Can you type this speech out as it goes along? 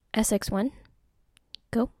SX1,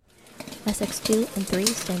 go. SX2 and 3,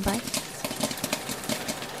 stand by.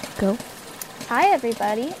 Go. Hi,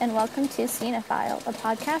 everybody, and welcome to Cinephile, a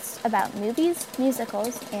podcast about movies,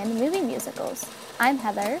 musicals, and movie musicals. I'm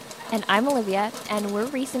Heather. And I'm Olivia, and we're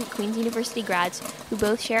recent Queen's University grads who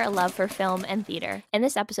both share a love for film and theater. In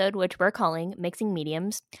this episode, which we're calling Mixing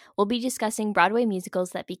Mediums, we'll be discussing Broadway musicals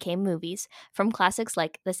that became movies, from classics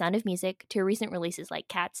like The Sound of Music to recent releases like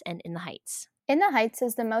Cats and In the Heights. In the Heights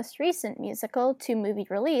is the most recent musical to movie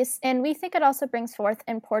release, and we think it also brings forth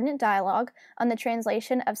important dialogue on the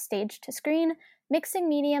translation of stage to screen, mixing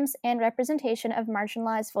mediums, and representation of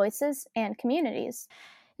marginalized voices and communities.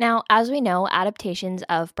 Now, as we know, adaptations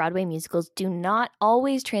of Broadway musicals do not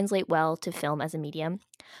always translate well to film as a medium.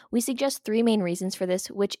 We suggest three main reasons for this,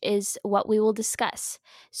 which is what we will discuss.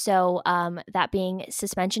 So, that being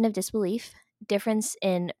suspension of disbelief, difference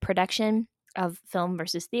in production of film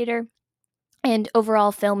versus theater, and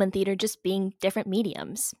overall film and theater just being different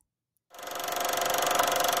mediums.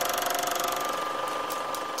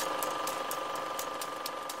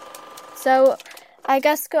 So, I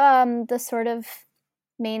guess the sort of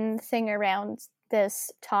main thing around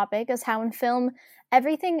this topic is how in film,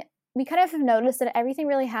 we kind of have noticed that everything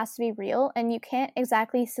really has to be real, and you can't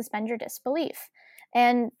exactly suspend your disbelief.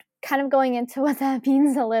 And kind of going into what that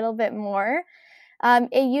means a little bit more,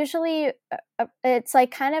 it's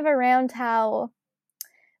like kind of around how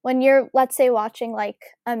when you're, let's say, watching like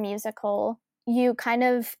a musical, you kind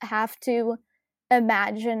of have to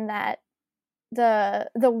imagine that the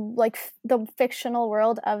fictional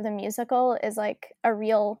world of the musical is like a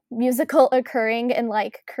real musical occurring in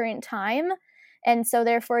like current time, and so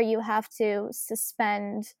therefore you have to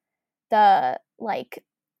suspend the like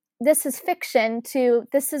this is fiction to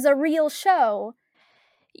this is a real show.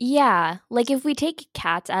 Yeah, like if we take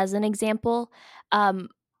Cats as an example, and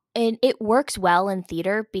it works well in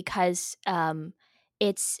theater because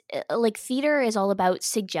it's like theater is all about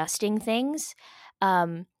suggesting things.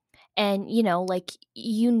 And like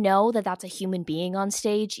that that's a human being on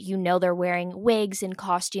stage. They're wearing wigs and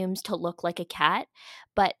costumes to look like a cat,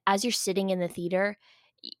 but as you're sitting in the theater,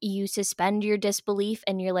 you suspend your disbelief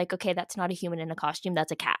and you're like, okay, that's not a human in a costume,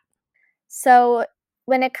 that's a cat. So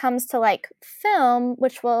when it comes to like film,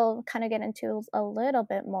 which we'll kind of get into a little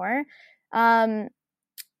bit more, they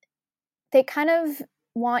kind of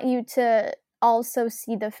want you to also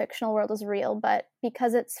see the fictional world as real, but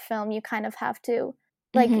because it's film, you kind of have to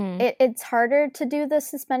like it's harder to do the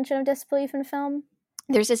suspension of disbelief in film.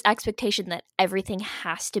 There's this expectation that everything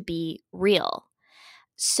has to be real.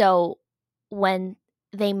 So when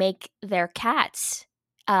they make their cats,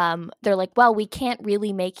 they're like, well, we can't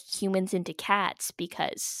really make humans into cats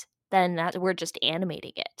because then we're just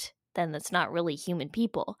animating it. Then that's not really human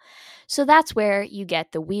people. So that's where you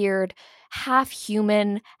get the weird half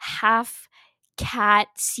human, half cat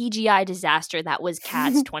CGI disaster that was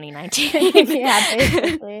Cats 2019. Yeah,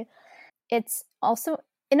 basically. It's also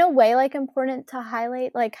in a way like important to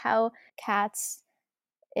highlight like how Cats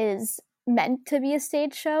is meant to be a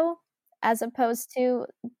stage show as opposed to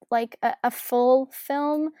like a full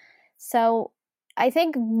film. So I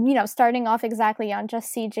think, starting off exactly on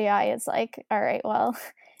just CGI is like, all right, well,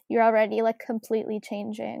 you're already like completely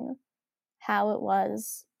changing how it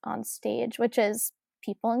was on stage, which is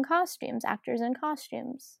people in costumes, actors in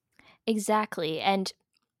costumes. Exactly. And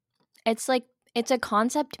it's like, it's a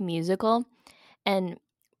concept musical. And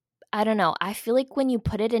I don't know, I feel like when you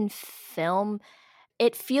put it in film,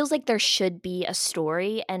 it feels like there should be a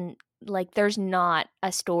story, and like there's not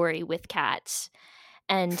a story with Cats.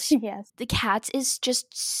 And Yes. the Cats is just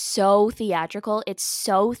so theatrical. It's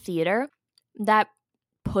so theater that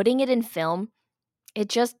putting it in film, it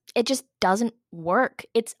just doesn't work.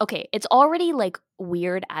 It's okay. It's already like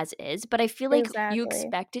weird as is, but I feel like you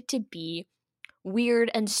expect it to be weird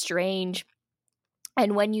and strange.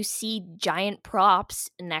 And when you see giant props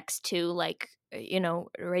next to like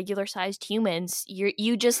regular sized humans, you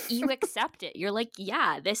accept it. You're like,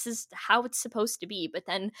 yeah, this is how it's supposed to be. But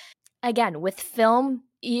then again, with film,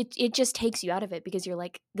 it just takes you out of it because you're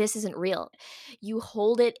like, this isn't real. You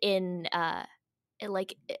hold it in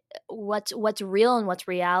like what's real and what's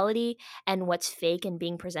reality and what's fake and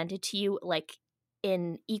being presented to you like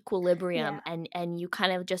in equilibrium. Yeah. And you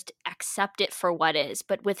kind of just accept it for what is.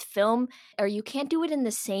 But with film, or you can't do it in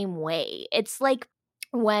the same way. It's like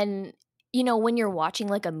when when you're watching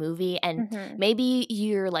like a movie and maybe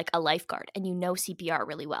you're like a lifeguard and you know CPR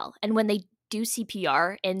really well, and when they do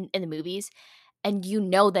CPR in the movies and you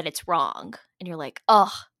know that it's wrong and you're like,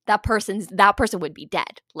 oh, that person would be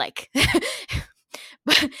dead, like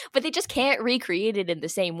but they just can't recreate it in the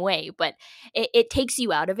same way. But it takes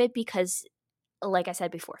you out of it because like I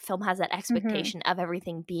said before, film has that Mm-hmm. expectation of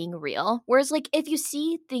everything being real. Whereas like if you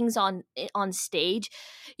see things on stage,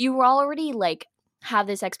 you already like have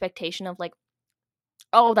this expectation of like,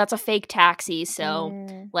 oh, that's a fake taxi, so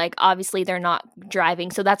like obviously they're not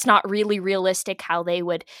driving, so that's not really realistic how they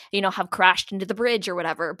would, you know, have crashed into the bridge or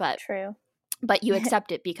whatever. True. But you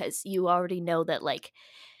accept it because you already know that like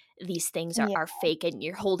these things Yeah. are fake, and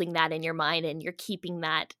you're holding that in your mind and you're keeping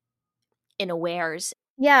that in awares.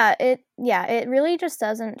 Yeah, it really just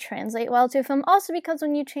doesn't translate well to a film. Also because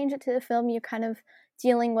when you change it to the film, you're kind of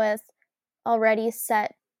dealing with already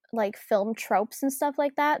set like film tropes and stuff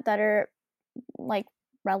like that are like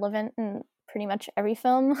relevant in pretty much every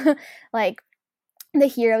film. Like the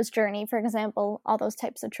hero's journey, for example, all those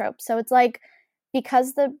types of tropes. So it's like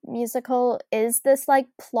because the musical is this like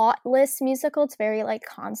plotless musical, it's very like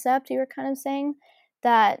concept, you were kind of saying,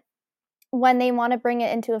 that when they want to bring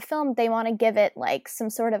it into a film, they want to give it like some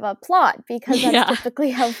sort of a plot because that's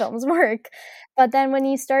typically how films work. But then when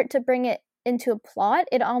you start to bring it into a plot,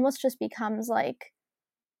 it almost just becomes like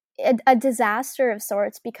a disaster of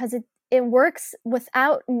sorts because it works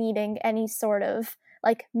without needing any sort of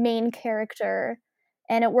like main character.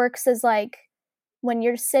 And it works as like when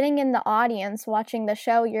you're sitting in the audience watching the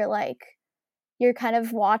show, you're kind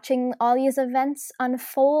of watching all these events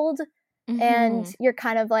unfold. And you're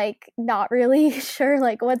kind of like not really sure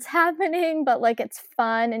like what's happening, but like it's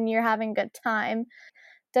fun and you're having a good time.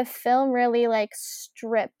 The film really like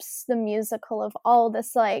strips the musical of all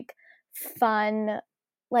this like fun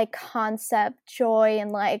like concept joy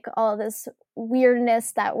and like all this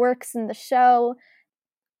weirdness that works in the show.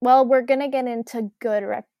 Well, we're gonna get into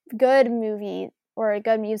good movie or a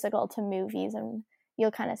good musical to movies, and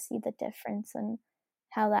you'll kind of see the difference and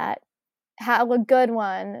how a good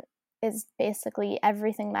one is basically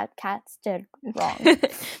everything that Cats did wrong.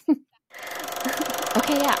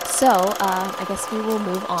 Okay, yeah. So I guess we will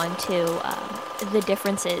move on to the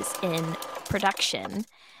differences in production.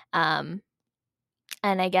 And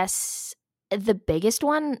I guess the biggest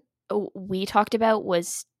one we talked about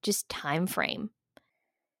was just time frame.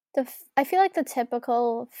 I feel like the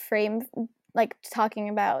typical frame, like talking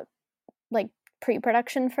about like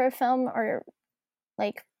pre-production for a film or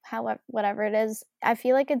like whatever it is, I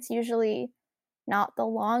feel like it's usually not the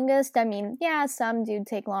longest. I mean, yeah, some do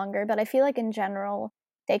take longer, but I feel like in general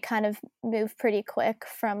they kind of move pretty quick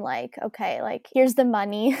from like, okay, like here's the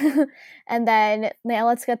money and then now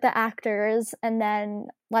let's get the actors and then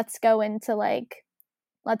let's go into like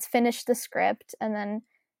let's finish the script and then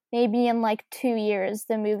maybe in like 2 years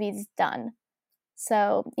the movie's done.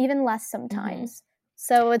 So even less sometimes.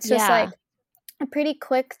 So it's just like a pretty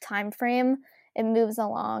quick time frame. It moves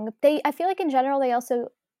along. I feel like in general they also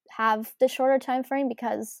have the shorter time frame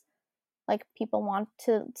because like people want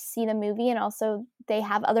to see the movie and also they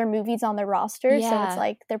have other movies on their roster. So it's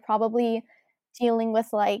like they're probably dealing with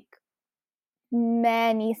like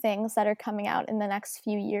many things that are coming out in the next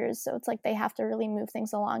few years. So it's like they have to really move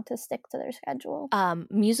things along to stick to their schedule.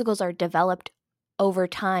 Musicals are developed over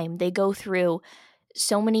time. They go through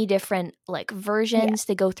so many different like versions.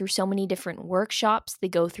 They go through so many different workshops. They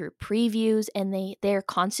go through previews, and they're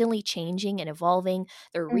constantly changing and evolving.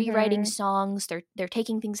 They're rewriting songs. They're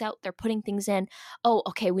taking things out. They're putting things in. Oh,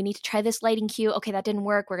 okay, we need to try this lighting cue. Okay, that didn't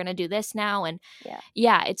work. We're gonna do this now. And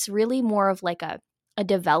it's really more of like a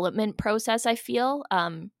development process, I feel.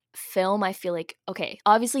 Film, I feel like, okay,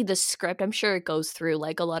 obviously the script, I'm sure it goes through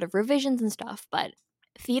like a lot of revisions and stuff, but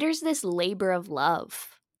theater's this labor of love.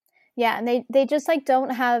 Yeah, and they just like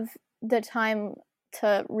don't have the time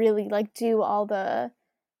to really like do all the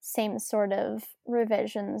same sort of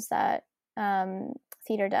revisions that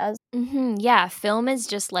theater does. Yeah, film is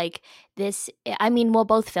just like this. I mean, well,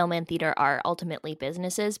 both film and theater are ultimately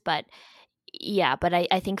businesses, but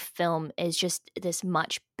I think film is just this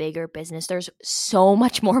much bigger business. There's so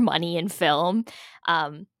much more money in film,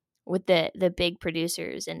 with the big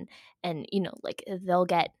producers, and you know, like they'll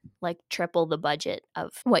get like triple the budget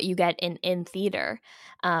of what you get in theater.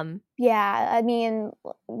 Yeah, I mean,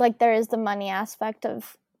 like there is the money aspect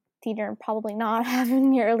of theater probably not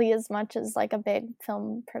having nearly as much as like a big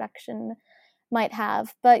film production might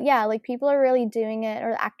have. But yeah, like people are really doing it,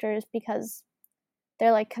 or actors, because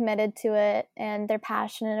they're like committed to it and they're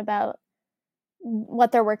passionate about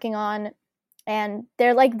what they're working on, and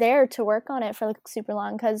they're like there to work on it for like super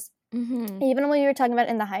long. Because even when you were talking about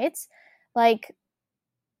In the Heights, like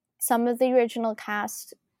some of the original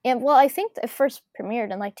cast, and well, I think it first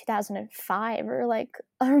premiered in like 2005 or like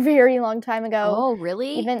a very long time ago. Oh,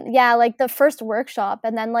 really? Even like the first workshop,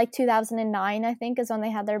 and then like 2009 I think is when they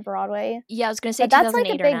had their Broadway. Yeah, I was gonna say, but that's like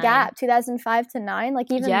a 2008 or big 9. gap, 2005 to 9. Like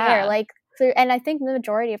even there, like clear, and I think the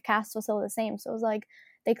majority of cast was still the same. So it was like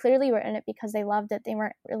they clearly were in it because they loved it. They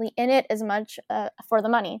weren't really in it as much for the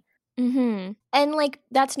money. Mm-hmm. And like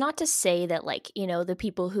that's not to say that like the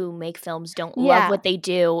people who make films don't love what they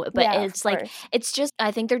do, but it's like it's just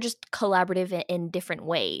I think they're just collaborative in different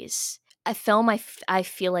ways. A film, I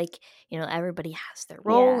feel like everybody has their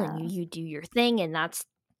role and you do your thing, and that's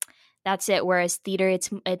it. Whereas theater,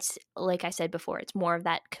 it's like I said before, it's more of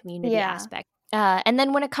that community aspect. And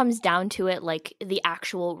then when it comes down to it, like the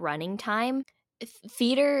actual running time,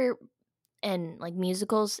 theater and like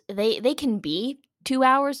musicals, they can be 2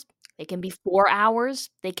 hours, they can be 4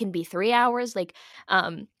 hours, they can be 3 hours, like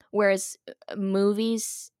whereas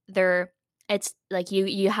movies, it's like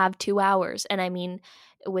you have 2 hours, and I mean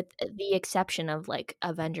with the exception of like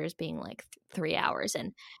Avengers being like 3 hours,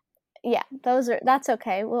 and that's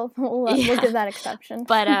okay. We'll give that exception.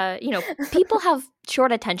 But people have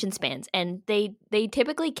short attention spans, and they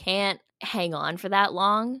typically can't hang on for that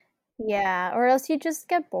long. Yeah, or else you just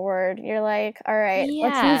get bored. You're like, all right,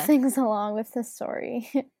 let's move things along with the story.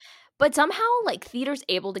 But somehow, like, theater's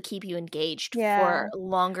able to keep you engaged for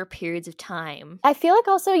longer periods of time. I feel like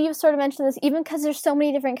also you've sort of mentioned this, even because there's so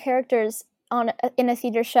many different characters in a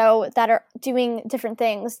theater show that are doing different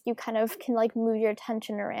things, you kind of can like move your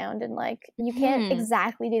attention around, and like you can't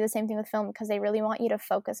exactly do the same thing with film because they really want you to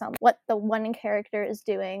focus on what the one character is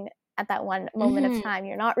doing at that one moment of time.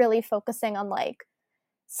 You're not really focusing on like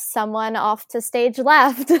someone off to stage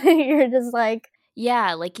left. You're just like,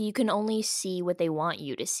 yeah, like you can only see what they want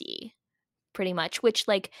you to see, pretty much, which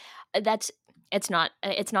like it's not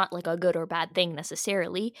like a good or bad thing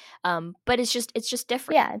necessarily, but it's just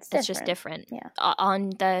different. It's just different.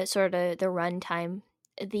 On the sort of the runtime,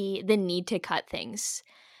 the need to cut things,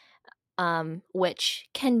 which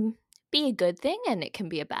can be a good thing and it can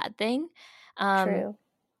be a bad thing. True.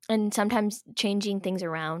 And sometimes changing things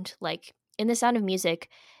around, like in The Sound of Music,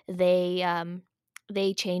 they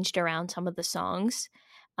changed around some of the songs.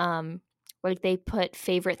 Like they put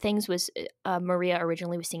Favorite Things was Maria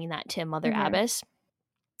originally was singing that to Mother Abbess,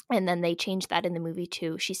 and then they changed that in the movie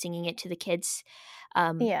to she's singing it to the kids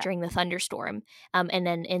during the thunderstorm, and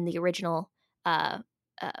then in the original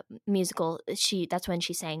musical, that's when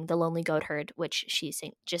she sang The Lonely Goat Herd, which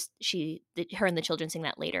her and the children sing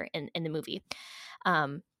that later in the movie.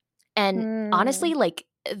 And honestly, like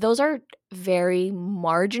those are very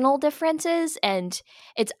marginal differences, and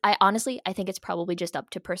I think it's probably just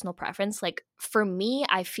up to personal preference. Like for me,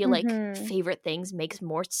 I feel like Favorite Things makes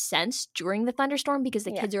more sense during the thunderstorm because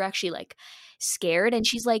the kids are actually like scared, and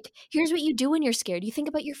she's like, here's what you do when you're scared, you think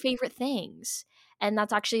about your favorite things. And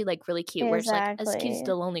that's actually like really cute. Whereas like as cute as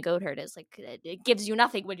The Lonely Goat Herd is, like it gives you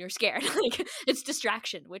nothing when you're scared. Like it's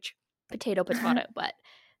distraction, which potato, but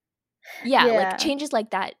like changes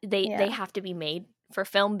like that, they have to be made for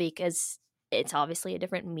film because it's obviously a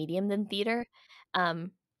different medium than theater.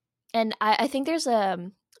 And I think there's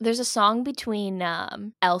a song between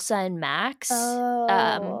Elsa and Max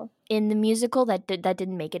in the musical that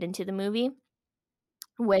didn't make it into the movie,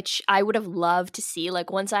 which I would have loved to see. Like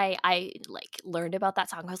once I like learned about that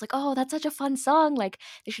song, I was like, oh, that's such a fun song, like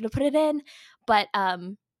they should have put it in. But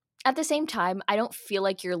at the same time, I don't feel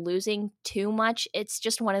like you're losing too much. It's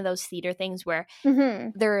just one of those theater things where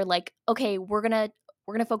they're like, okay, we're gonna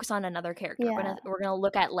focus on another character. We're gonna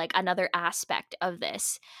look at like another aspect of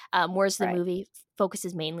this. Whereas the movie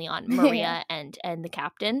focuses mainly on Maria and the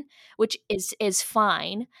captain, which is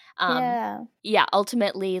fine.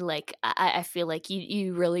 Ultimately, like I feel like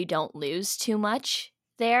you really don't lose too much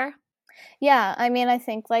there. Yeah, I mean, I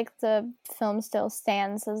think like the film still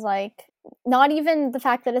stands as like not even the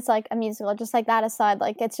fact that it's like a musical, just like that aside,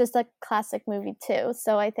 like it's just a classic movie too.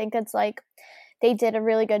 So I think it's like they did a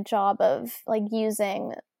really good job of like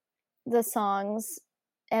using the songs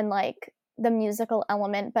and like the musical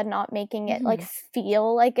element, but not making it like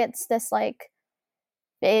feel like it's this like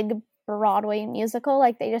big Broadway musical.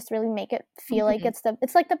 Like they just really make it feel like it's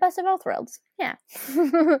like the best of both worlds. Yeah.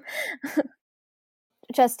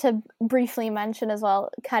 Just to briefly mention as well,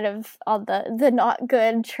 kind of on the not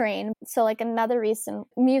good train. So like another recent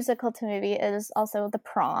musical to movie is also The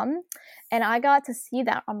Prom. And I got to see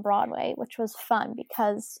that on Broadway, which was fun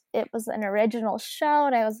because it was an original show.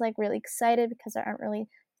 And I was like really excited because there aren't really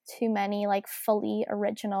too many like fully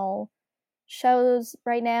original shows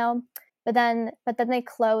right now. But then they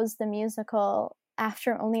closed the musical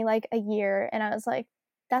after only like a year. And I was like,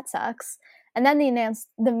 that sucks. And then they announced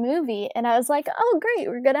the movie, and I was like, "Oh, great!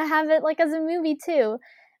 We're gonna have it like as a movie too."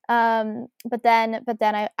 But then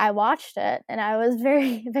I watched it, and I was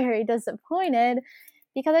very, very disappointed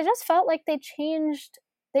because I just felt like they changed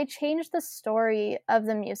they changed the story of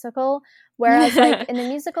the musical, whereas like in the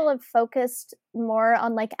musical it focused more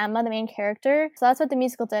on like Emma, the main character. So that's what the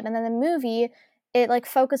musical did. And then the movie, it like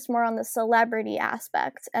focused more on the celebrity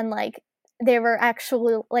aspect, and like they were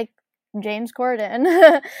actually like James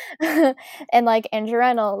Corden and like Andrew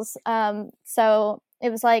Reynolds. So it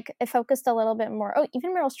was like it focused a little bit more. Oh,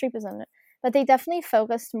 even Meryl Streep is in it. But they definitely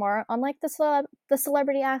focused more on like the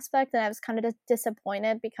celebrity aspect, and I was kind of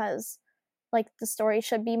disappointed because like the story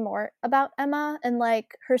should be more about Emma and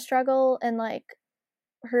like her struggle and like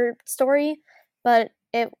her story, but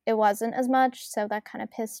it wasn't as much, so that kind of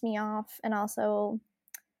pissed me off. And also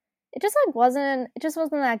it just wasn't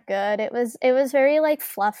that good. It was very like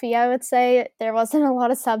fluffy, I would say. There wasn't a lot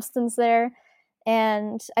of substance there,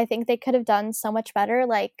 and I think they could have done so much better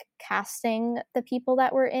like casting the people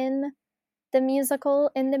that were in the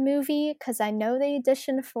musical in the movie, because I know they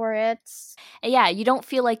auditioned for it. Yeah, you don't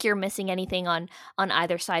feel like you're missing anything on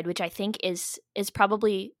either side, which I think is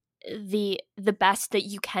probably the best that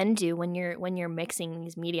you can do when you're mixing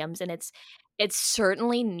these mediums. And it's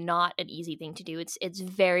certainly not an easy thing to do. It's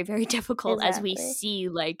very, very difficult, as we Exactly. see,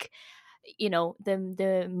 like, you know, the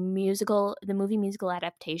movie musical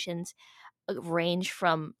adaptations range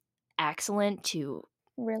from excellent to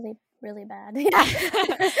Really, really bad. Yeah.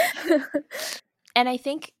 and I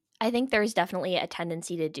think there's definitely a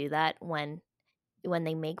tendency to do that when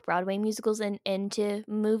they make Broadway musicals into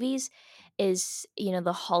movies, is, you know,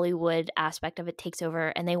 the Hollywood aspect of it takes over,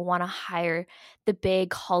 and they want to hire the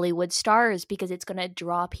big Hollywood stars because it's going to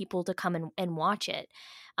draw people to come and watch it.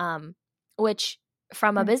 Which,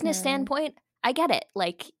 from a business Mhm. standpoint, I get it.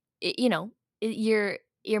 Like, you know, you're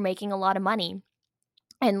making a lot of money,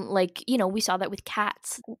 and like, you know, we saw that with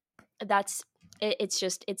Cats. That's it's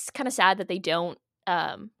just, it's kind of sad that they don't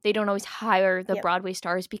always hire the Yep. Broadway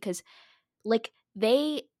stars, because like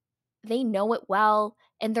they know it well,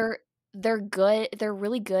 and they're good, they're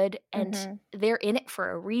really good, and Mhm. they're in it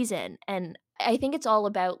for a reason. And I think it's all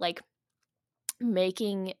about like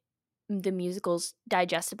making the musicals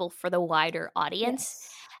digestible for the wider audience. Yes.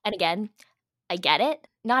 And again, I get it,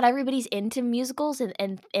 not everybody's into musicals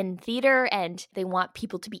and theater, and they want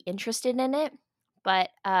people to be interested in it, but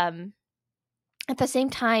at the same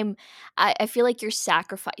time, I feel like you're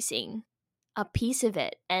sacrificing a piece of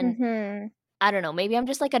it. And Mhm. I don't know, maybe I'm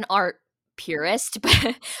just like an art purist,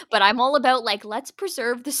 but I'm all about like, let's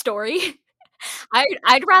preserve the story.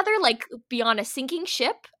 I'd rather like be on a sinking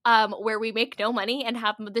ship where we make no money and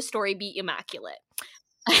have the story be immaculate.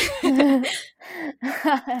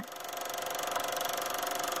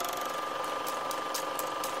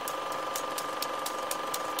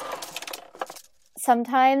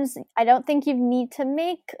 Sometimes I don't think you need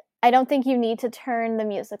to turn the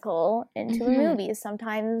musical into a Mhm. movie.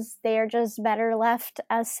 Sometimes they are just better left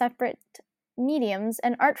as separate mediums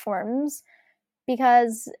and art forms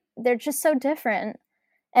because they're just so different.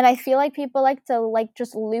 And I feel like people like to like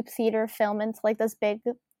just loop theater film into like this big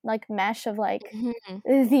like mesh of like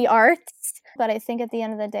Mhm. the arts. But I think at the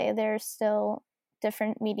end of the day, there's still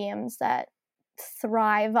different mediums that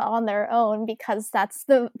thrive on their own because that's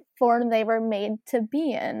the form they were made to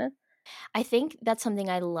be in. I think that's something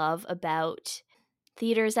I love about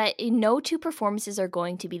theater, is that no two performances are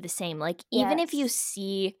going to be the same. Like, even if you Yes.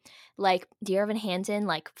 see like Dear Evan Hansen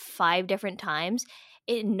like 5 different times,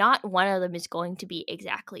 not one of them is going to be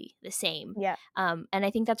exactly the same. Yeah. And I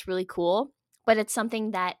think that's really cool, but it's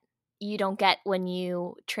something that you don't get when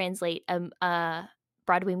you translate a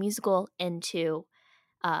Broadway musical into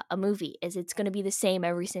a movie, is it's going to be the same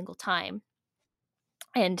every single time.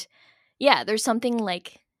 And yeah, there's something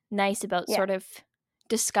like nice about Yeah. sort of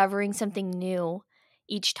discovering something new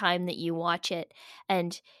each time that you watch it.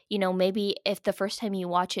 And, you know, maybe if the first time you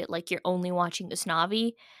watch it, like you're only watching the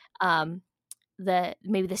Snavi, um,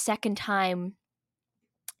 maybe the second time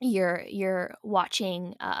you're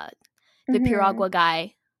watching the Mhm. Piragua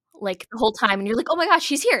guy like the whole time, and you're like, oh my gosh,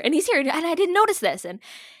 he's here and he's here and I didn't notice this. And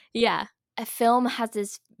yeah, a film has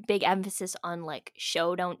this big emphasis on like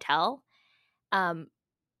show don't tell. Um,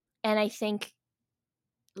 and I think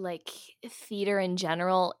like theater in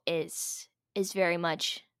general is very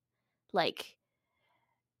much like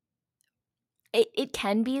it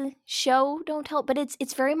can be show don't tell, but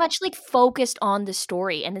it's very much like focused on the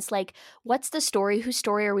story. And it's like, what's the story, whose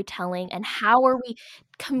story are we telling, and how are we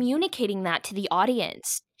communicating that to the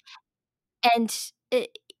audience? And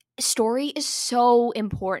story is so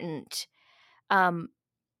important um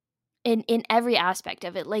in every aspect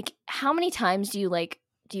of it. Like, how many times do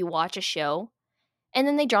you watch a show and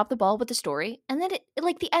then they drop the ball with the story, and then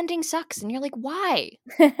like the ending sucks, and you're like, why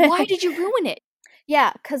did you ruin it?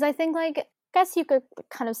 Yeah, because I think like I guess you could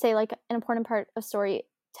kind of say like an important part of story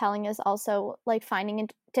telling is also like finding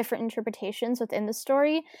different interpretations within the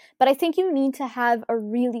story. But I think you need to have a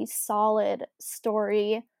really solid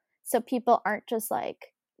story so people aren't just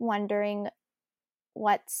like wondering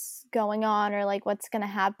what's going on or like what's going to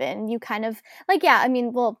happen. You kind of like, yeah, I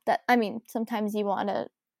mean, sometimes you want to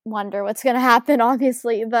wonder what's going to happen,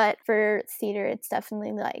 obviously, but for theater it's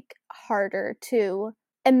definitely like harder to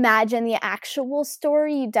imagine the actual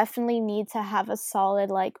story. You definitely need to have a solid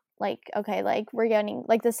like okay, like we're getting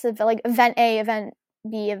like this is like event A, event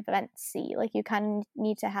B, event C. Like you kind of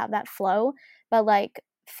need to have that flow. But like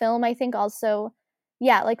film, I think also,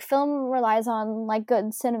 yeah, like film relies on like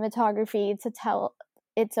good cinematography to tell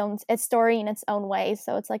its story in its own way.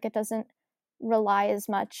 So it's like it doesn't rely as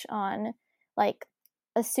much on like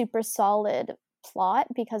a super solid plot,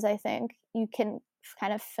 because I think you can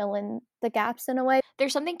kind of fill in the gaps in a way.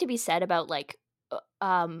 There's something to be said about like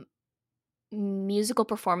musical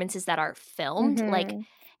performances that are filmed. Like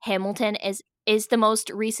Hamilton is the most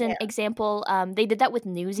recent example. They did that with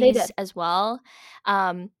Newsies as well.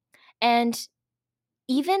 And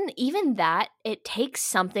even that, it takes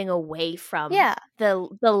something away from the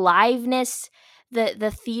liveness,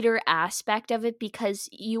 the theater aspect of it, because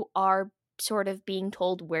you are sort of being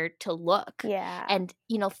told where to look. And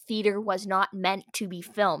theater was not meant to be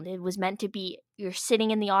filmed. It was meant to be, you're sitting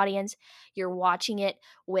in the audience, you're watching it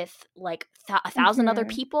with like a thousand other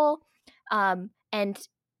people, and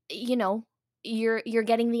you're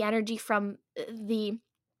getting the energy from the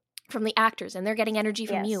actors, and they're getting energy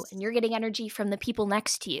from you, and you're getting energy from the people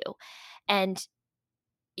next to you. And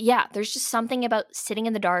yeah, there's just something about sitting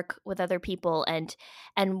in the dark with other people and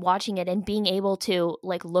watching it, and being able to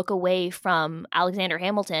like look away from Alexander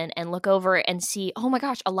Hamilton and look over and see, oh my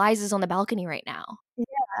gosh, Eliza's on the balcony right now.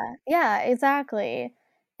 Yeah, exactly.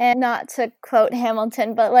 And not to quote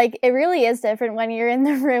Hamilton, but like it really is different when you're in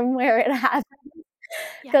the room where it happens.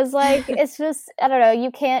 Because like it's just, I don't know, you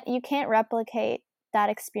can't replicate that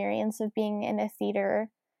experience of being in a theater,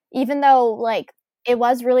 even though like it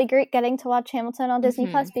was really great getting to watch Hamilton on Disney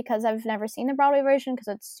Plus, because I've never seen the Broadway version because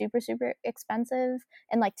it's super, super expensive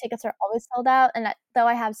and like tickets are always sold out. And though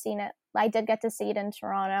I have seen it, I did get to see it in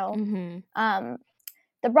Toronto.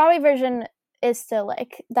 The Broadway version is still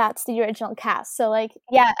like, that's the original cast. So like,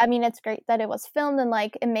 yeah, I mean, it's great that it was filmed, and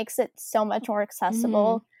like it makes it so much more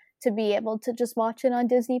accessible to be able to just watch it on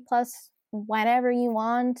Disney Plus whenever you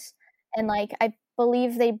want. And like I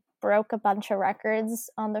believe they broke a bunch of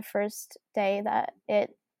records on the first day that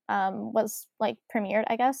it was like premiered,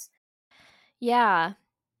 I guess. Yeah.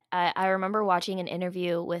 I remember watching an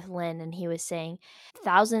interview with Lin, and he was saying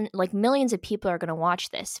millions of people are going to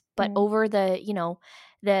watch this, but over the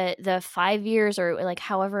the 5 years, or like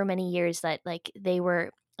however many years that like they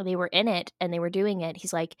were in it and they were doing it,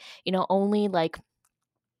 he's like, only like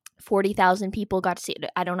 40,000 people got to see it.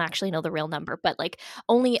 I don't actually know the real number, but like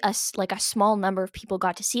only a small number of people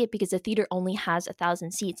got to see it, because the theater only has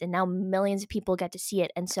 1,000 seats, and now millions of people get to see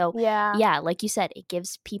it. And so yeah, like you said, it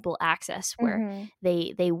gives people access where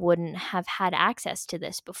they wouldn't have had access to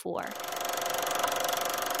this before.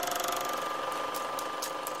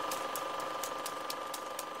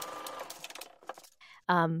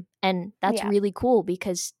 And that's really cool,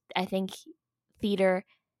 because I think theater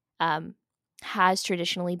has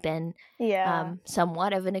traditionally been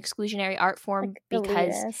somewhat of an exclusionary art form, like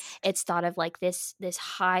because elitist. It's thought of like this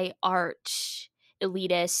high art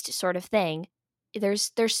elitist sort of thing.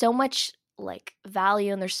 There's so much like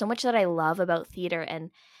value, and there's so much that I love about theater,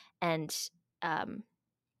 and I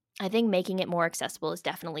think making it more accessible is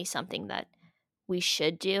definitely something that we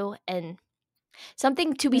should do. And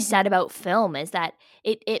something to be said about film is that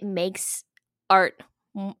it makes art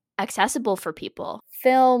accessible for people.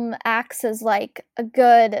 Film acts as like a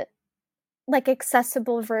good, like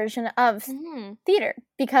accessible version of theater,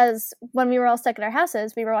 because when we were all stuck in our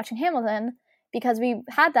houses, we were watching Hamilton because we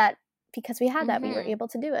had that we were able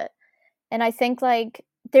to do it. And I think like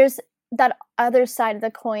there's that other side of the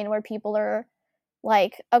coin where people are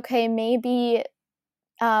like, okay, maybe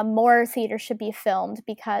more theater should be filmed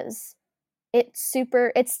because it's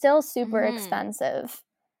still super expensive.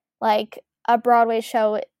 Like a Broadway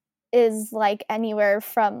show is like anywhere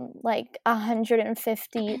from like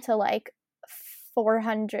 $150 to like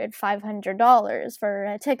 $400-$500 for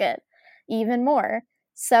a ticket, even more.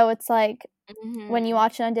 So it's like when you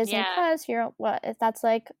watch it on Disney Plus, you're if that's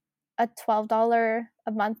like a $12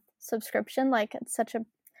 a month subscription, like it's such a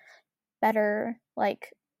better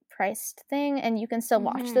like priced thing, and you can still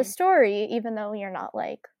watch the story even though you're not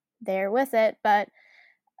like there with it, but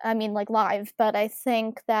I mean like live. But I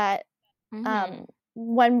think that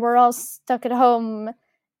when we're all stuck at home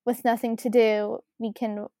with nothing to do, we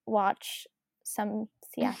can watch some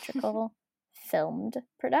theatrical filmed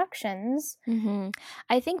productions.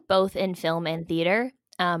 I think both in film and theater.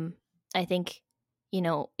 I think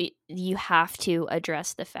you have to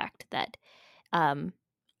address the fact that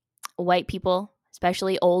white people,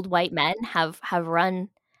 especially old white men, have run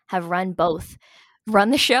both,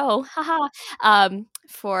 run the show, haha,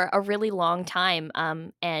 for a really long time,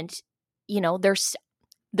 and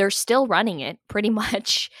they're still running it pretty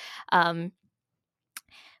much,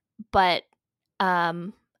 but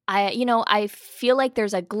I feel like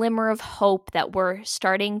there's a glimmer of hope that we're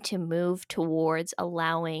starting to move towards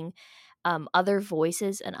allowing other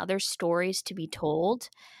voices and other stories to be told,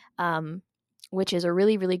 which is a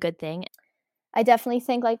really, really good thing. I definitely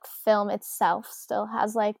think like film itself still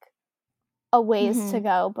has like a ways to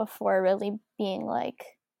go before really being like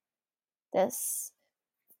this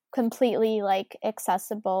completely like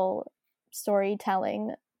accessible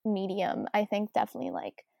storytelling medium. I think definitely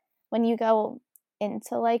like when you go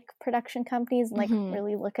into like production companies and like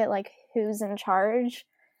really look at like who's in charge,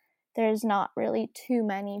 there's not really too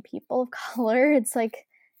many people of color. It's like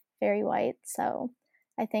very white. So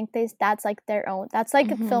I think that's like their own, that's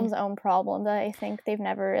like film's own problem that I think they've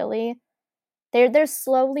never really, they're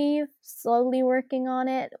slowly working on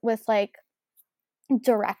it with like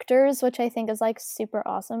directors, which I think is like super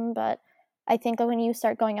awesome, but I think when you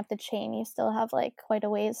start going up the chain, you still have like quite a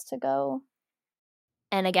ways to go.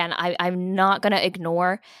 And again, I'm not going to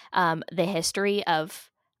ignore the history of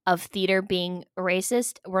theater being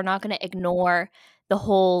racist. We're not going to ignore the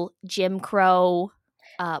whole Jim Crow,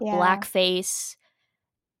 blackface,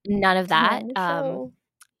 none of that.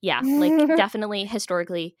 Yeah, like definitely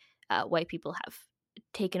historically, white people have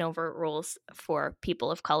taken over roles for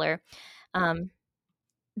people of color.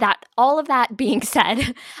 That all of that being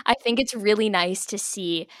said, I think it's really nice to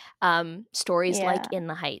see stories like In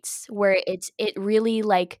the Heights, where it really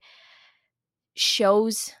like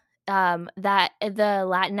shows that the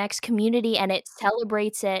Latinx community, and it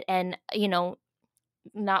celebrates it, and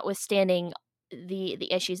notwithstanding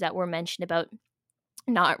the issues that were mentioned about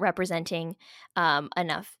not representing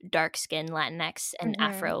enough dark skinned Latinx and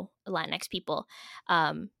Afro Latinx people,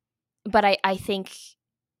 but I think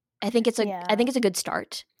it's a good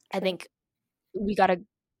start. True. I think we got to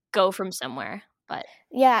go from somewhere, but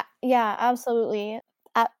yeah, absolutely.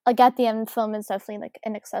 Like at the end, film is definitely like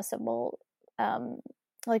an accessible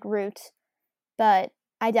like route, but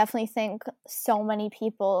I definitely think so many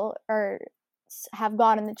people have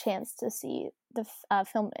gotten the chance to see the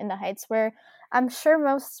film In the Heights, where I'm sure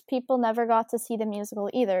most people never got to see the musical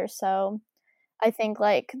either. So I think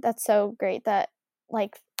like that's so great that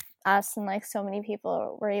like us and like so many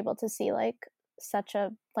people were able to see like such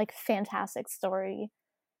a like fantastic story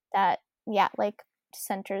that like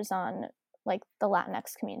centers on like the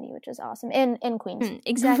Latinx community, which is awesome in Queens.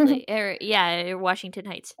 Exactly. Washington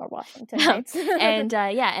Heights. Or Washington Heights. And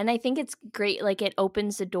and I think it's great. Like it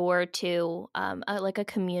opens the door to like a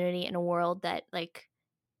community in a world that like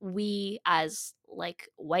we as like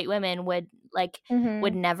white women would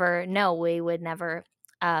never know. We would never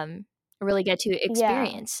really get to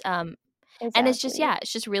experience. Exactly. And it's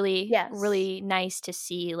just really really nice to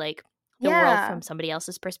see like the world from somebody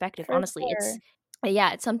else's perspective. For honestly, sure.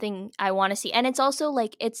 It's something I want to see. And it's also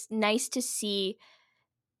like it's nice to see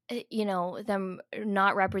them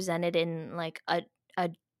not represented in like a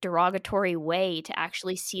derogatory way, to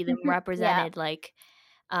actually see them represented like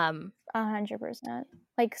 100%,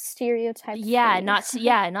 like stereotype free.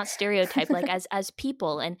 not stereotype like as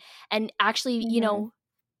people, and actually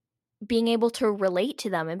being able to relate to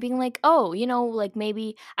them and being like, oh, like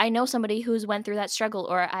maybe I know somebody who's went through that struggle,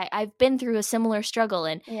 or I've been through a similar struggle,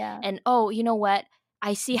 and oh, you know what,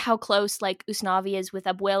 I see how close like Usnavi is with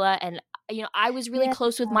Abuela, and I was really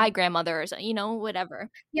close with my grandmother, or whatever.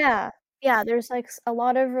 There's like a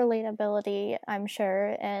lot of relatability, I'm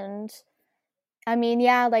sure. And I mean,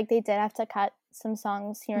 like they did have to cut some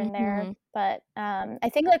songs here and there, but I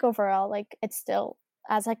think like overall, like it's still,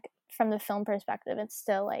 as like from the film perspective, it's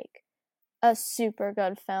still like a super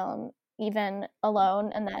good film, even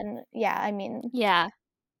alone. And then I mean,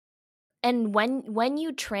 and when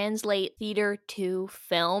you translate theater to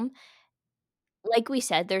film, like we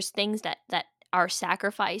said, there's things that are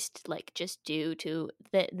sacrificed, like just due to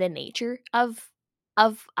the nature of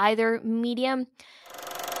either medium.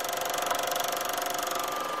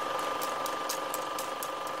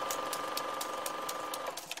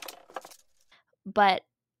 But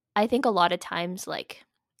I think a lot of times like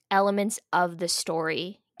elements of the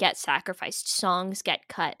story get sacrificed, songs get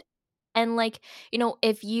cut. And like,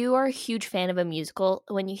 if you are a huge fan of a musical,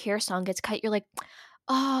 when you hear a song gets cut, you're like,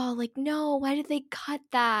 oh, like, no, why did they cut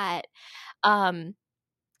that? And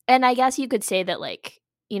I guess you could say that like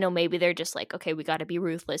maybe they're just like, okay, we got to be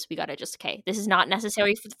ruthless. We got to just, okay, this is not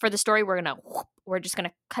necessary for the story. We're just going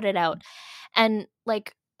to cut it out. And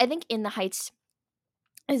like, I think In the Heights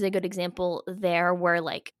is a good example there where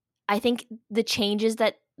like, I think the changes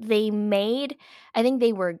that they made, I think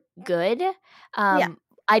they were good.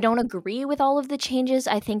 I don't agree with all of the changes.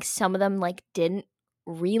 I think some of them like didn't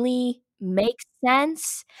really make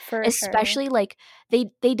sense, For especially sure. like they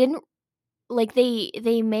didn't like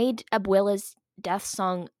they made Abuela's death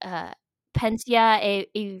song Pensia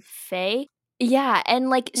e Fe. Yeah, and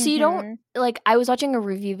like so you don't Mm-hmm. like I was watching a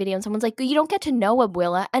review video and someone's like, you don't get to know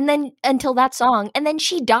Abuela and then until that song and then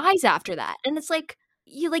she dies after that. And it's like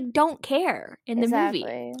you like don't care in the movie.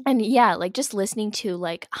 Exactly. And yeah, like just listening to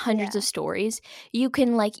like hundreds of Yeah. stories, you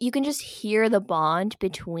can just hear the bond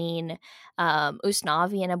between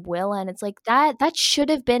Usnavi and Abuela, and it's like that should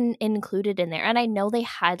have been included in there. And I know they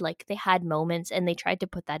had moments and they tried to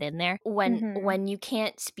put that in there. Mm-hmm. When you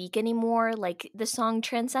can't speak anymore, like the song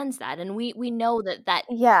transcends that, and we know that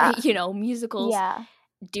Yeah. musicals Yeah.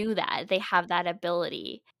 do that. They have that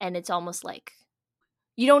ability, and it's almost like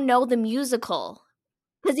you don't know the musical.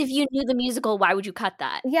 Because if you knew the musical, why would you cut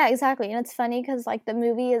that? Yeah, exactly. And it's funny because like the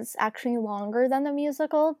movie is actually longer than the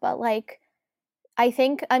musical, but like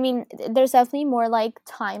I mean, there's definitely more like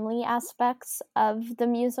timely aspects of the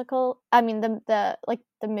musical. I mean, the like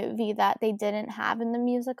the movie that they didn't have in the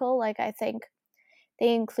musical. Like I think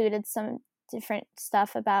they included some different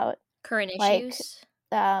stuff about Current like issues,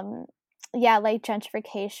 yeah, like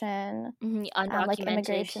gentrification and like undocumented.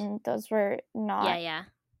 immigration. Those were Yeah, not yeah.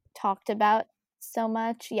 talked about so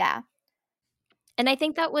much. Yeah. And I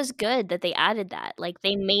think that was good that they added that. Like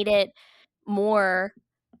they made it more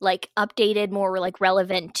like updated, more like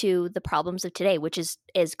relevant to the problems of today, which is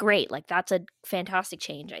great. Like that's a fantastic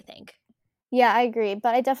change, I think. Yeah, I agree,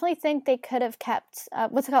 but I definitely think they could have kept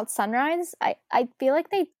what's it called, Sunrise. I feel like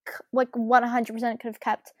they like 100% could have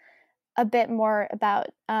kept a bit more about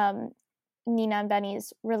Nina and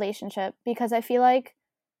Benny's relationship because I feel like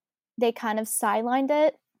they kind of sidelined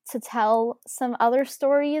it to tell some other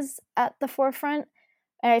stories at the forefront,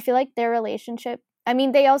 and I feel like their relationship. I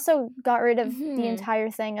mean, they also got rid of the Mhm. entire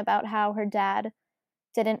thing about how her dad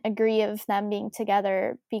didn't agree of them being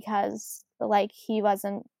together because like he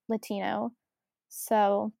wasn't Latino.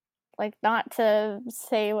 So, like, not to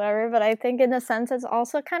say whatever, but I think in a sense it's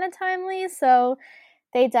also kind of timely. So,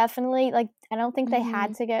 they definitely, like, I don't think they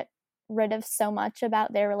had Mhm. to get rid of so much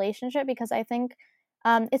about their relationship because I think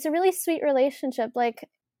it's a really sweet relationship. Like,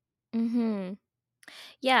 Mhm.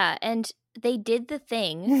 Yeah, and they did the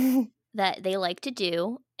thing that they like to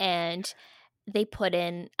do, and they put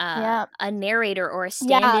in yeah, a narrator or a yeah,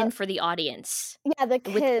 stand-in for the audience yeah, the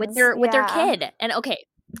with kids, with their yeah, kid. And okay,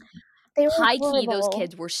 they were high key, those adorable.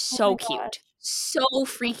 kids were Oh my so gosh, cute. So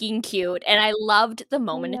freaking cute. And I loved the I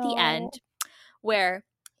moment at the know, end where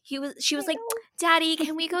she I was like, know. "Daddy,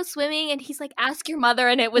 can we go swimming?" And he's like, "Ask your mother."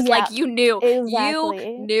 And it was like Yeah, you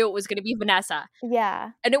exactly. knew it was going to be Vanessa.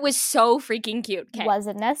 Yeah, And it was so freaking cute. Okay.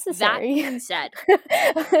 wasn't That necessary. being said,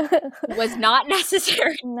 was not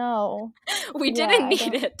necessary. No. We Yeah, didn't I need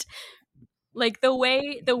don't it. Like the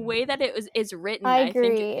way that it was is written, I I think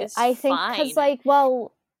agree. is I think cuz fine. like,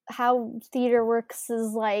 well, how theater works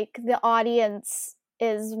is like the audience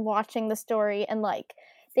is watching the story and like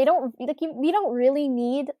they don't like you don't really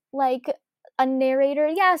need like a narrator.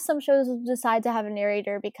 Yeah, some shows decide to have a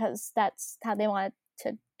narrator because that's how they want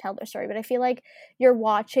to tell their story, but I feel like you're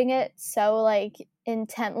watching it so like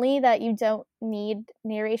intently that you don't need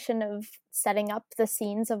narration of setting up the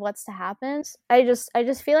scenes of what's to happen. I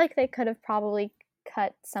just feel like they could have probably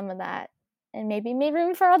cut some of that and maybe made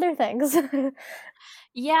room for other things.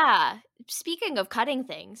 Yeah. Speaking of cutting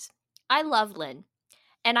things, I love Lin.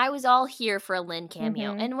 And I was all here for a Lin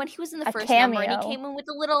cameo. Mm-hmm. And when he was in the A first number and he cameo. came in with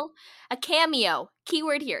a cameo,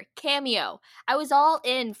 keyword here, cameo. I was all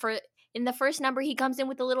in for in the first number he comes in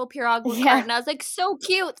with a little piragua cart Yeah. and I was like, so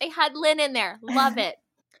cute. They had Lin in there. Love it.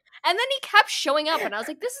 And then he kept showing up and I was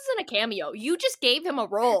like, this isn't a cameo. You just gave him a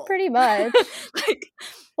role. Pretty much. Like,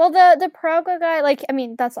 Well, the Praga guy, like, I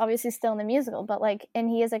mean, that's obviously still in the musical, but like, and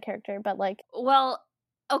he is a character, but like, well,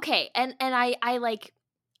 okay. And I like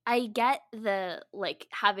I get the like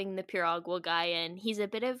having the Piragua guy in. He's a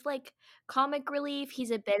bit of like comic relief. He's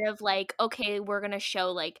a bit of like, okay, we're gonna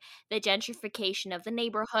show like the gentrification of the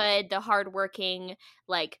neighborhood, the hardworking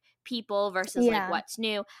like people versus like yeah, what's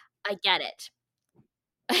new. I get it.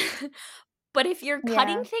 But if you're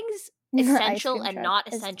cutting yeah. things Ice essential cream and truck not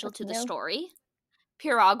is essential what's to the new. story,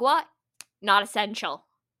 Piragua, not essential.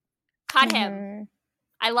 Cut him. Mm-hmm.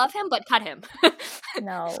 I love him, but cut him.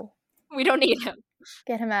 No, We don't need him.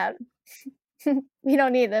 get him out. We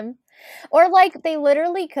don't need him. Or, like, they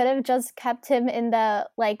literally could have just kept him in the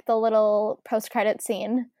little post-credit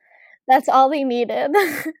scene. That's all they needed.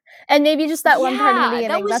 And maybe just that one part in the Yeah, that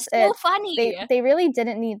beginning, was that's so it. funny. They really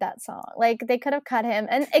didn't need that song. Like, they could have cut him,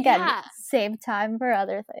 and again, Yeah. save time for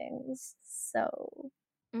other things. So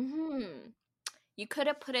You could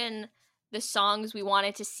have put in the songs we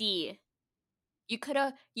wanted to see. You could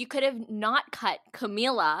have not cut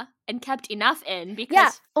Camila and kept enough in because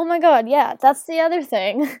yeah. Oh my god, yeah, that's the other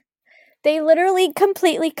thing. They literally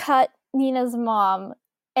completely cut Nina's mom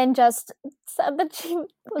and just said that she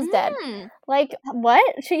was dead. Like,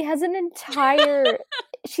 what? She has an entire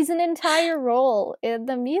she's an entire role in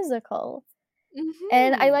the musical.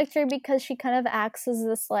 And I liked her because she kind of acts as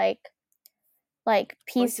this like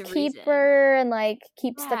peacekeeper and like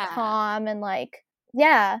keeps the calm and like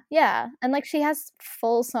yeah, and like she has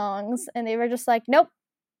full songs and they were just like, nope,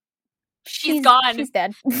 she's gone, she's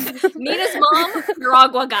dead. Nina's mom,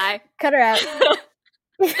 Nicaragua guy, cut her out.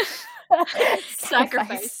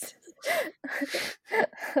 Sacrifice.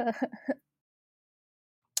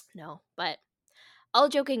 No, but all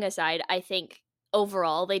joking aside, I think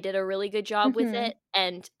overall they did a really good job with it,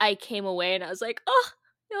 and I came away and I was like, oh,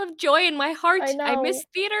 I have joy in my heart. I miss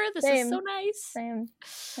theater. This is so nice. Same.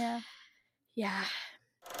 Yeah. Yeah.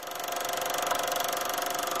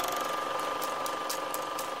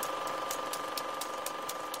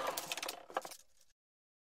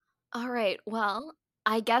 All right. Well,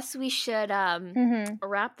 I guess we should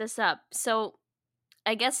wrap this up. So,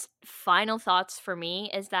 I guess final thoughts for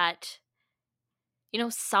me is that,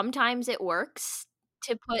 sometimes it works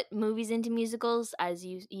to put movies into musicals, as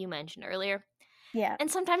you mentioned earlier. Yeah.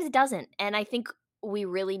 And sometimes it doesn't. And I think we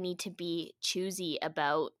really need to be choosy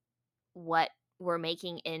about what we're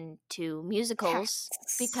making into musicals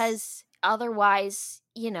because otherwise,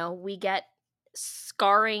 we get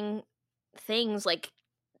scarring things like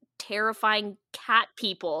terrifying cat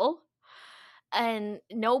people, and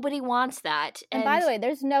nobody wants that. And by the way,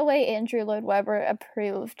 there's no way Andrew Lloyd Webber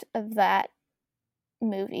approved of that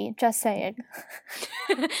movie. Just saying.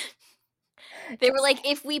 They were like,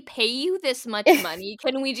 if we pay you this much money,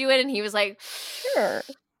 can we do it? And he was like, sure,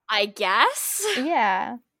 I guess.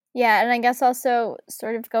 Yeah, and I guess also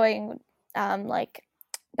sort of going like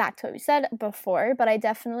back to what we said before, but I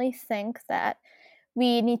definitely think that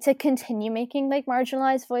we need to continue making like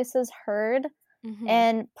marginalized voices heard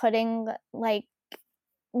and putting like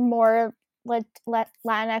more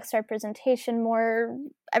Latinx representation, more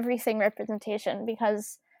everything representation,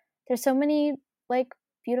 because there's so many like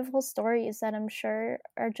beautiful stories that I'm sure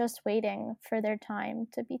are just waiting for their time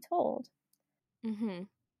to be told.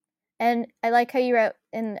 And I like how you wrote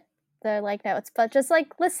in the like notes, but just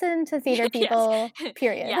like listen to theater people,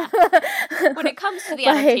 period. Yeah. When it comes to the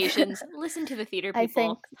adaptations, listen to the theater people. I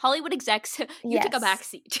think Hollywood execs, you take a back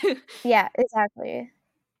seat. Yeah, exactly.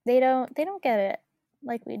 They don't get it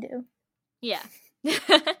like we do. Yeah.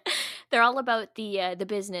 They're all about the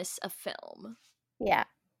business of film. Yeah,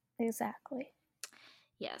 exactly.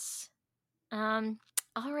 Yes.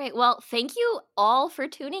 All right. Well, thank you all for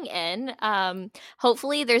tuning in.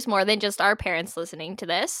 Hopefully there's more than just our parents listening to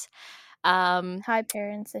this. Hi,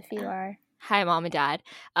 parents, if you are. Hi, Mom and Dad.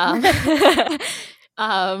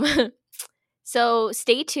 So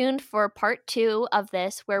stay tuned for part 2 of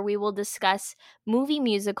this, where we will discuss movie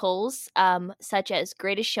musicals such as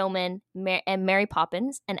Greatest Showman and Mary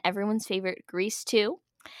Poppins, and everyone's favorite Grease 2.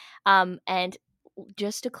 And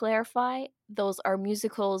just to clarify, those are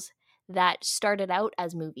musicals that started out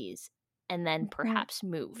as movies and then perhaps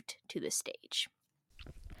moved to the stage.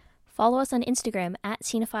 Follow us on Instagram at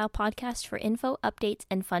Cinephile Podcast for info, updates,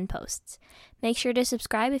 and fun posts. Make sure to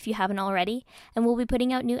subscribe if you haven't already, and we'll be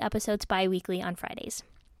putting out new episodes bi-weekly on Fridays.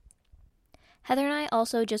 Heather and I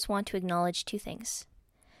also just want to acknowledge 2 things.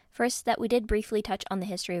 First, that we did briefly touch on the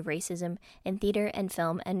history of racism in theater and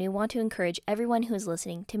film, and we want to encourage everyone who is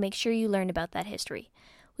listening to make sure you learn about that history.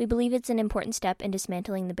 We believe it's an important step in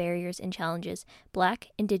dismantling the barriers and challenges Black,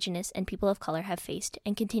 Indigenous, and people of color have faced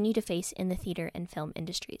and continue to face in the theater and film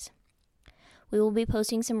industries. We will be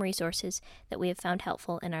posting some resources that we have found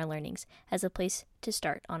helpful in our learnings as a place to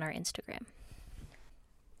start on our Instagram.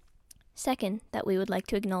 Second, that we would like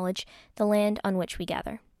to acknowledge the land on which we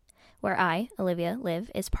gather. Where I, Olivia, live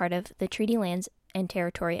is part of the treaty lands and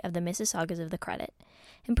territory of the Mississaugas of the Credit.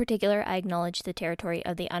 In particular, I acknowledge the territory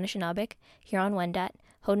of the Anishinaabeg, Huron-Wendat,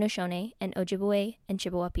 Haudenosaunee, and Ojibwe and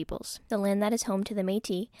Chippewa peoples, the land that is home to the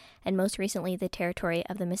Métis, and most recently the territory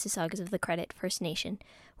of the Mississaugas of the Credit First Nation,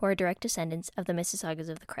 who are direct descendants of the Mississaugas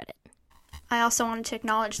of the Credit. I also wanted to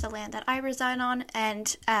acknowledge the land that I reside on,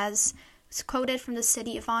 and as quoted from the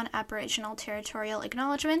City of Vaughan Aboriginal Territorial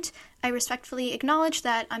Acknowledgement. I respectfully acknowledge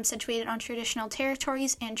that I'm situated on traditional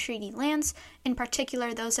territories and treaty lands, in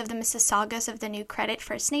particular those of the Mississaugas of the New Credit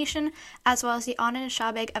First Nation, as well as the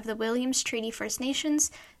Anishinaabe of the Williams Treaty First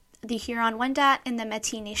Nations, the Huron-Wendat, and the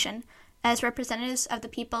Métis Nation. As representatives of the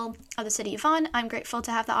people of the City of Vaughan, I'm grateful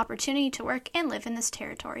to have the opportunity to work and live in this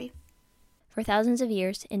territory. For thousands of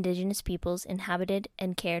years, Indigenous peoples inhabited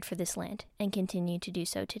and cared for this land, and continue to do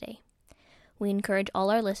so today. We encourage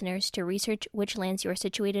all our listeners to research which lands you are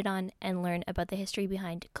situated on and learn about the history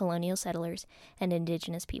behind colonial settlers and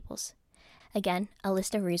Indigenous peoples. Again, a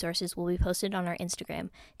list of resources will be posted on our Instagram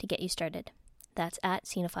to get you started. That's at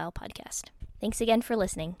Cinephile Podcast. Thanks again for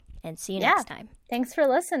listening, and see you next time. Thanks for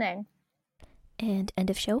listening. And end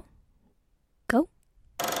of show.